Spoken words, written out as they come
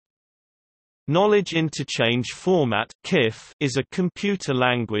Knowledge Interchange Format is a computer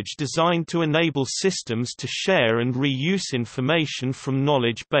language designed to enable systems to share and reuse information from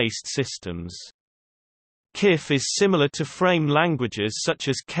knowledge-based systems. KIF is similar to frame languages such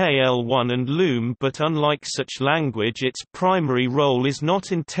as KL1 and Loom, but unlike such language, its primary role is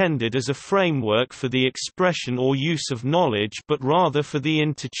not intended as a framework for the expression or use of knowledge but rather for the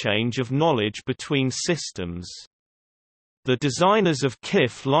interchange of knowledge between systems. The designers of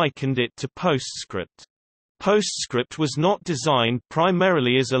KIF likened it to PostScript. PostScript was not designed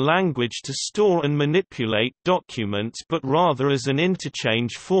primarily as a language to store and manipulate documents but rather as an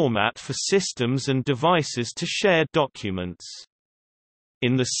interchange format for systems and devices to share documents.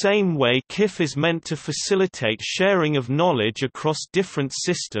 In the same way, KIF is meant to facilitate sharing of knowledge across different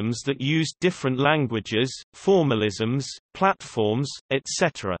systems that use different languages, formalisms, platforms,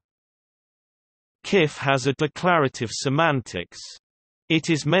 etc. KIF has a declarative semantics. It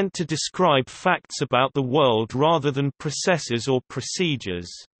is meant to describe facts about the world rather than processes or procedures.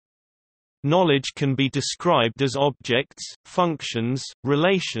 Knowledge can be described as objects, functions,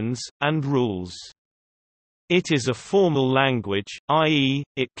 relations, and rules. It is a formal language, i.e.,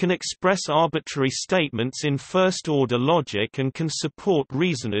 it can express arbitrary statements in first-order logic and can support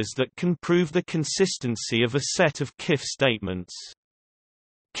reasoners that can prove the consistency of a set of KIF statements.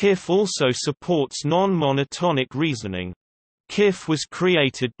 KIF also supports non-monotonic reasoning. KIF was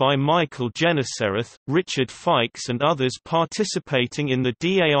created by Michael Genesereth, Richard Fikes and others participating in the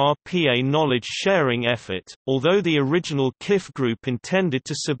DARPA knowledge sharing effort, although the original KIF group intended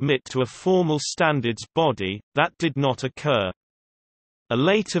to submit to a formal standards body, that did not occur. A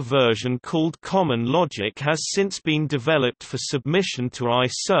later version called Common Logic has since been developed for submission to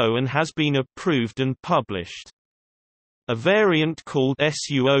ISO and has been approved and published. A variant called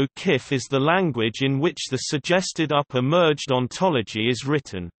SUO KIF is the language in which the suggested upper merged ontology is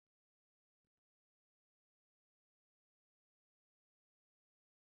written.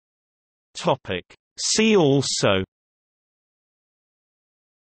 See also: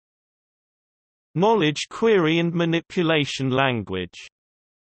 Knowledge query and manipulation language.